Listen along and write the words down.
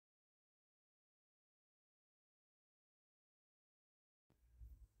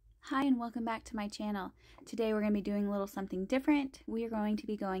Hi and welcome back to my channel. Today we're going to be doing a little something different. We are going to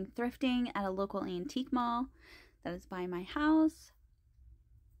be going thrifting at a local antique mall that is by my house.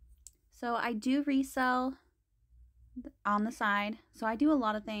 So I do resell on the side. So I do a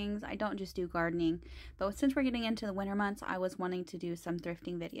lot of things. I don't just do gardening. But since we're getting into the winter months, I was wanting to do some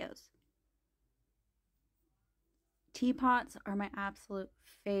thrifting videos. Teapots are my absolute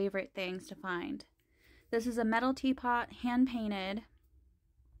favorite things to find. This is a metal teapot, hand painted.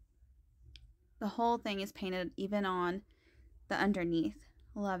 The whole thing is painted even on the underneath.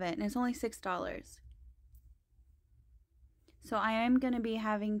 Love it. And it's only $6. So I am going to be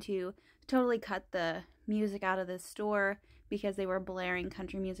having to totally cut the music out of this store because they were blaring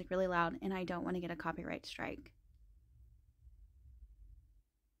country music really loud and I don't want to get a copyright strike.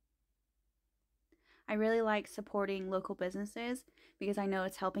 I really like supporting local businesses because I know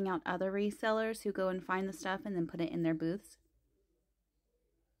it's helping out other resellers who go and find the stuff and then put it in their booths.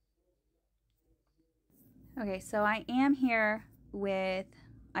 Okay, so I am here with,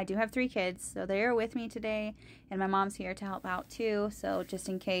 I do have 3 kids, so they're with me today, and my mom's here to help out too, so just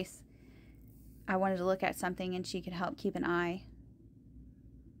in case I wanted to look at something and she could help keep an eye.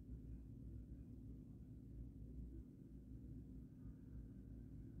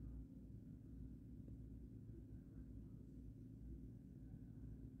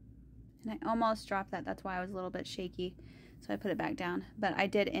 And I almost dropped that, that's why I was a little bit shaky, so I put it back down, but I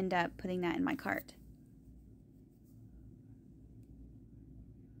did end up putting that in my cart.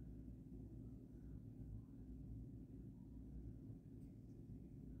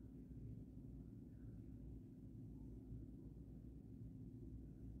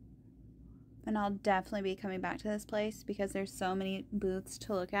 And I'll definitely be coming back to this place because there's so many booths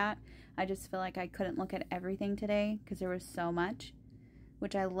to look at. I just feel like I couldn't look at everything today because there was so much,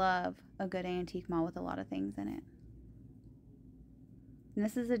 which I love a good antique mall with a lot of things in it. And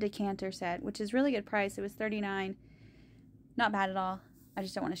this is a decanter set, which is really good price. It was $39. Not bad at all. I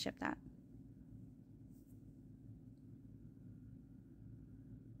just don't want to ship that.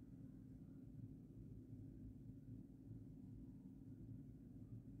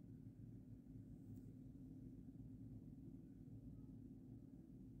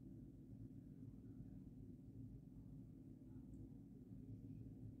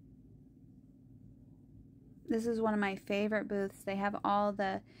 This is one of my favorite booths. They have all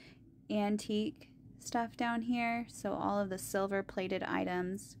the antique stuff down here, so all of the silver plated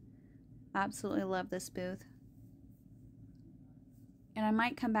items. Absolutely love this booth. And I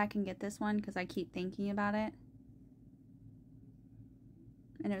might come back and get this one because I keep thinking about it.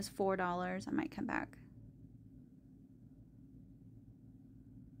 And it was $4. I might come back.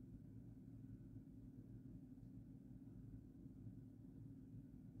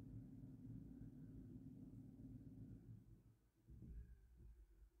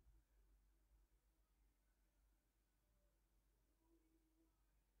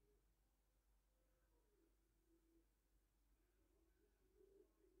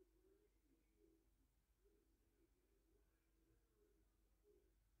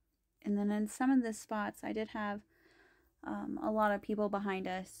 And then in some of the spots, I did have a lot of people behind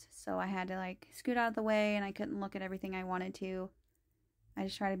us, so I had to like scoot out of the way and I couldn't look at everything I wanted to. I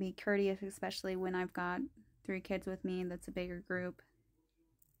just try to be courteous, especially when I've got 3 kids with me and that's a bigger group.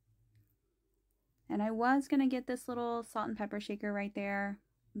 And I was going to get this little salt and pepper shaker right there,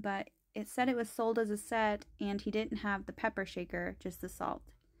 but it said it was sold as a set and he didn't have the pepper shaker, just the salt.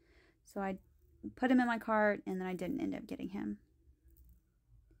 So I put him in my cart and then I didn't end up getting him,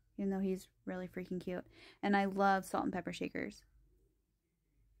 even though he's really freaking cute. And I love salt and pepper shakers.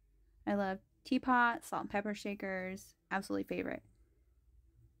 I love teapots, salt and pepper shakers, absolutely favorite.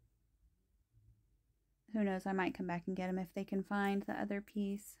 Who knows, I might come back and get him if they can find the other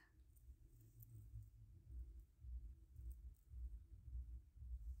piece.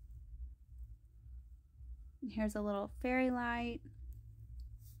 Here's a little fairy light.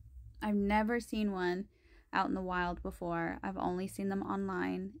 I've never seen one out in the wild before. I've only seen them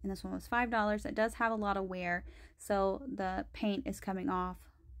online, and this one was $5. It does have a lot of wear, so the paint is coming off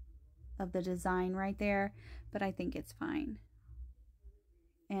of the design right there, but I think it's fine.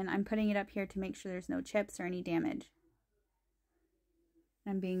 And I'm putting it up here to make sure there's no chips or any damage.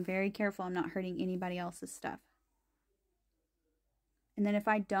 I'm being very careful I'm not hurting anybody else's stuff. And then if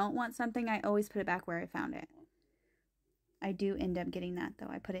I don't want something, I always put it back where I found it. I do end up getting that though.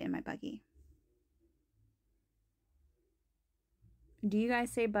 I put it in my buggy. Do you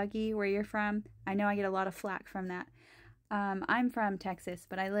guys say buggy where you're from? I know I get a lot of flack from that. I'm from Texas,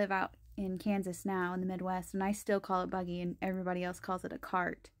 but I live out in Kansas now in the Midwest, and I still call it buggy, and everybody else calls it a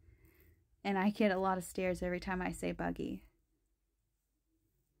cart. And I get a lot of stares every time I say buggy.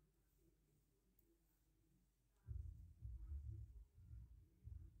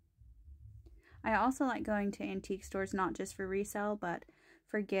 I also like going to antique stores, not just for resale, but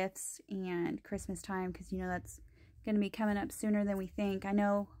for gifts and Christmas time, because you know that's going to be coming up sooner than we think. I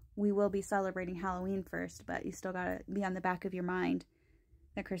know we will be celebrating Halloween first, but you still got to be on the back of your mind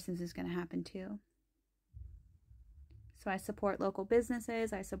that Christmas is going to happen too. So I support local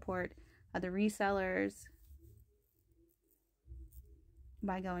businesses, I support other resellers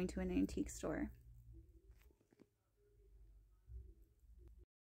by going to an antique store.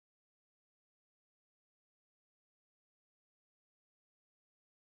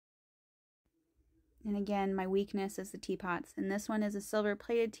 And again, my weakness is the teapots. And this one is a silver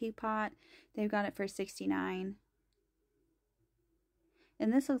plated teapot. They've got it for $69.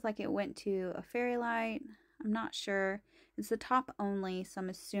 And this looks like it went to a fairy light. I'm not sure. It's the top only, so I'm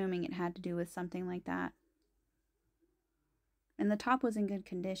assuming it had to do with something like that. And the top was in good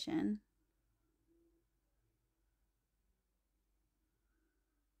condition.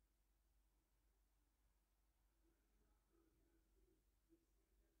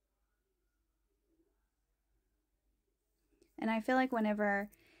 And I feel like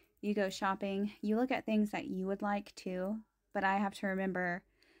whenever you go shopping, you look at things that you would like too, but I have to remember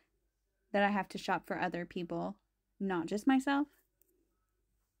that I have to shop for other people, not just myself.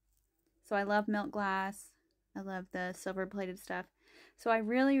 So I love milk glass. I love the silver plated stuff. So I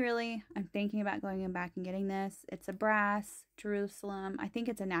really, I'm thinking about going back and getting this. It's a brass Jerusalem. I think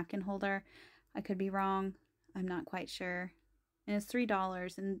it's a napkin holder. I could be wrong. I'm not quite sure. And it's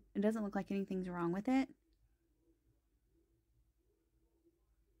 $3, and it doesn't look like anything's wrong with it.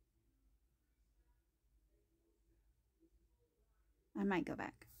 I might go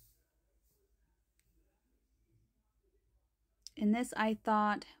back. And this I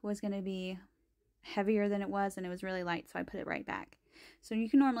thought was going to be heavier than it was, and it was really light, so I put it right back. So you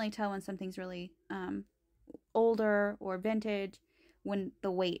can normally tell when something's really older or vintage when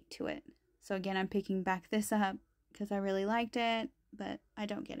the weight to it. So again, I'm picking back this up because I really liked it, but I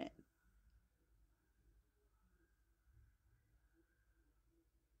don't get it.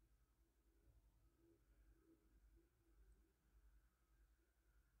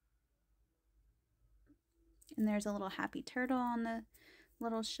 And there's a little happy turtle on the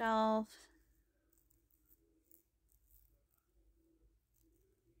little shelf.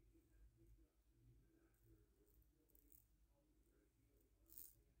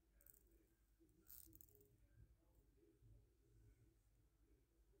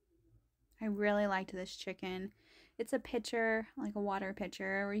 I really liked this chicken. It's a pitcher, like a water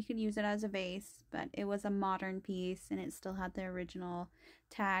pitcher, or you could use it as a vase, but it was a modern piece and it still had the original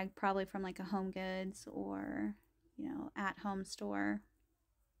tag, probably from like a Home Goods or, you know, at home store.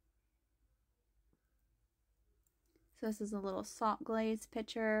 So this is a little salt glaze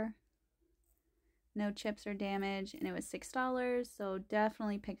pitcher. No chips or damage, and it was $6, so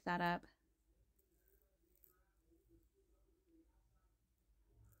definitely pick that up.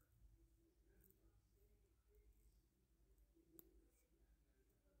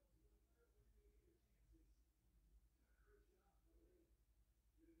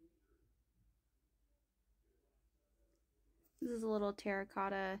 This is a little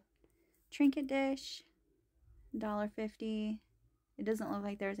terracotta trinket dish, $1.50. It doesn't look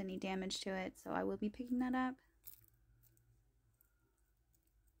like there's any damage to it, so I will be picking that up.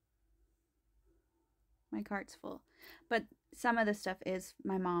 My cart's full. But some of the stuff is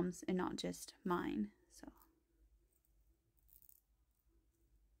my mom's and not just mine, so.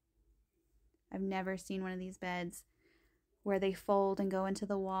 I've never seen one of these beds where they fold and go into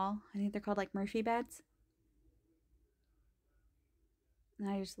the wall. I think they're called like Murphy beds. And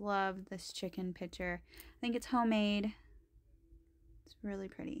I just love this chicken picture. I think it's homemade. It's really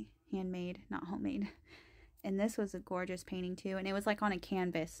pretty. Handmade, not homemade. And this was a gorgeous painting too. And it was like on a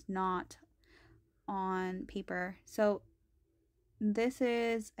canvas, not on paper. So this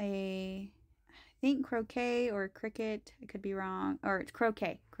is I think croquet or cricket. I could be wrong. Or it's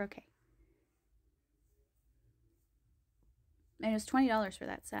croquet. And it was $20 for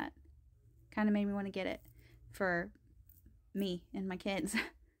that set. Kind of made me want to get it for me and my kids.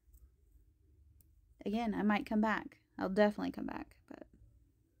 Again, I might come back. I'll definitely come back, but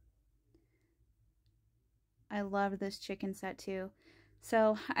I love this chicken set too.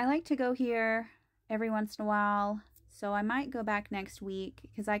 So I like to go here every once in a while. So I might go back next week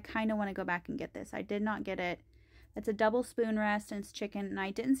because I kind of want to go back and get this. I did not get it. It's a double spoon rest and it's chicken, and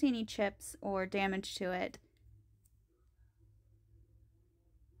I didn't see any chips or damage to it.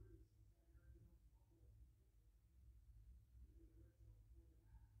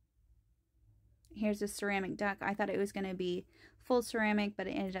 Here's a ceramic duck. I thought it was going to be full ceramic, but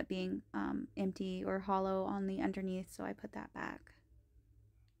it ended up being empty or hollow on the underneath, so I put that back.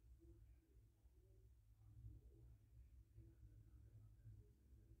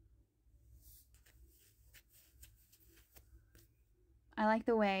 I like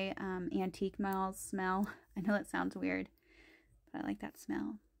the way antique malls smell. I know that sounds weird, but I like that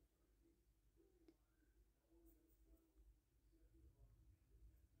smell.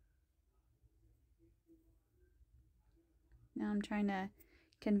 Now I'm trying to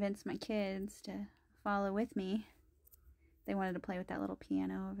convince my kids to follow with me. They wanted to play with that little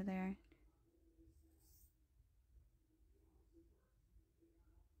piano over there.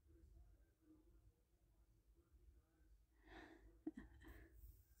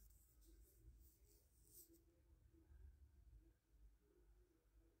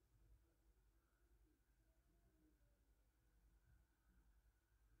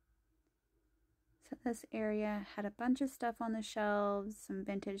 So this area had a bunch of stuff on the shelves, some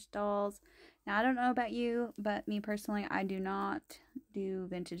vintage dolls. Now I don't know about you, but me personally, I do not do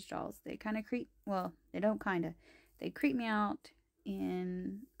vintage dolls. They kind of creep, well, they don't kind of. They creep me out,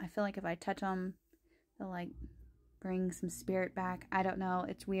 and I feel like if I touch them, they'll like bring some spirit back. I don't know,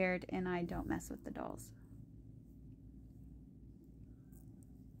 it's weird, and I don't mess with the dolls.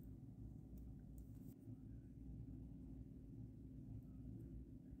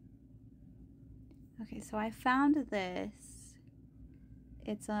 Okay, so I found this.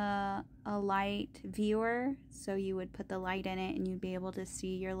 It's a light viewer, so you would put the light in it and you'd be able to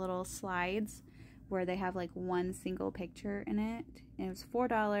see your little slides where they have like one single picture in it. And it was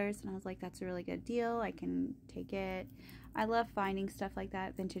 $4, and I was like, that's a really good deal. I can take it. I love finding stuff like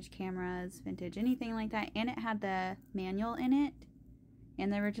that, vintage cameras, vintage anything like that. And it had the manual in it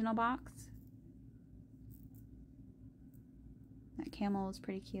in the original box. That camel was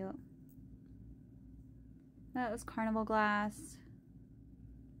pretty cute. That was carnival glass.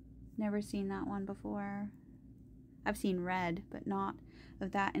 Never seen that one before. I've seen red, but not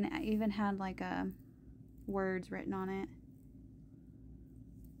of that. And it even had like words written on it.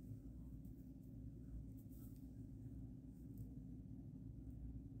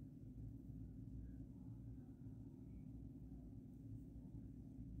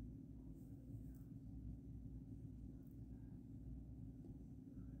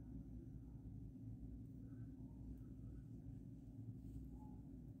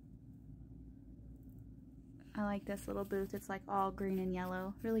 I like this little booth. It's like all green and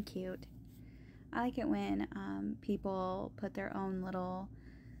yellow. Really cute. I like it when people put their own little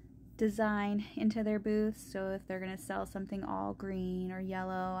design into their booths. So if they're going to sell something all green or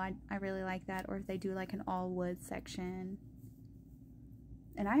yellow, I really like that. Or if they do like an all wood section.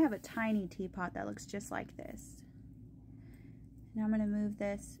 And I have a tiny teapot that looks just like this. Now I'm going to move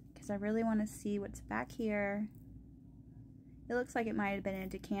this because I really want to see what's back here. It looks like it might have been a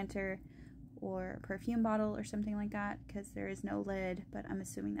decanter or a perfume bottle or something like that, because there is no lid, but I'm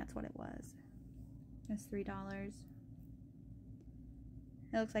assuming that's what it was. It's $3.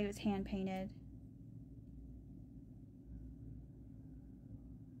 It looks like it was hand painted.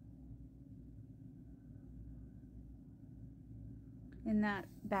 And that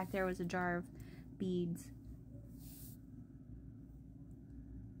back there was a jar of beads.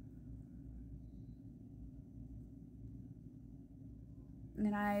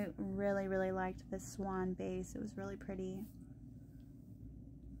 And I really, really liked this swan base. It was really pretty.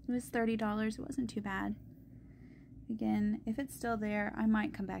 It was $30. It wasn't too bad. Again, if it's still there, I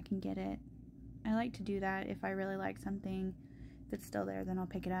might come back and get it. I like to do that. If I really like something, if it's still there, then I'll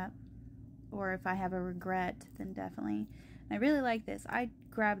pick it up. Or if I have a regret, then definitely. And I really like this. I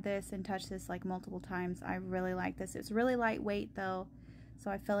grabbed this and touched this like multiple times. I really like this. It's really lightweight though,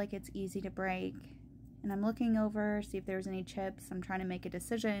 so I feel like it's easy to break. And I'm looking over, see if there's any chips. I'm trying to make a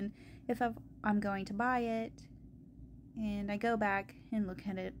decision if I'm going to buy it. And I go back and look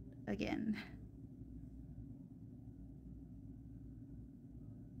at it again.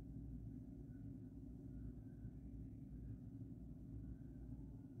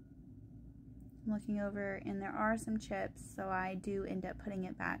 I'm looking over and there are some chips, so I do end up putting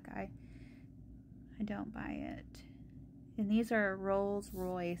it back. I don't buy it. And these are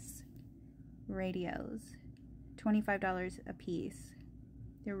Rolls-Royce radios, $25 a piece.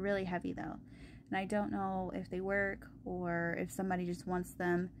 They're really heavy though, and I don't know if they work or if somebody just wants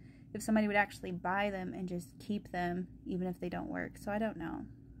them, if somebody would actually buy them and just keep them even if they don't work, so I don't know.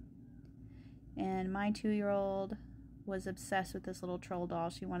 And my 2-year-old was obsessed with this little troll doll.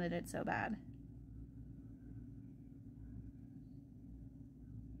 She wanted it so bad.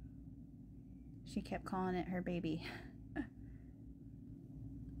 She kept calling it her baby.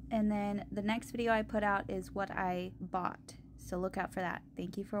 And then the next video I put out is what I bought. So look out for that.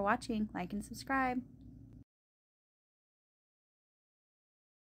 Thank you for watching. Like and subscribe.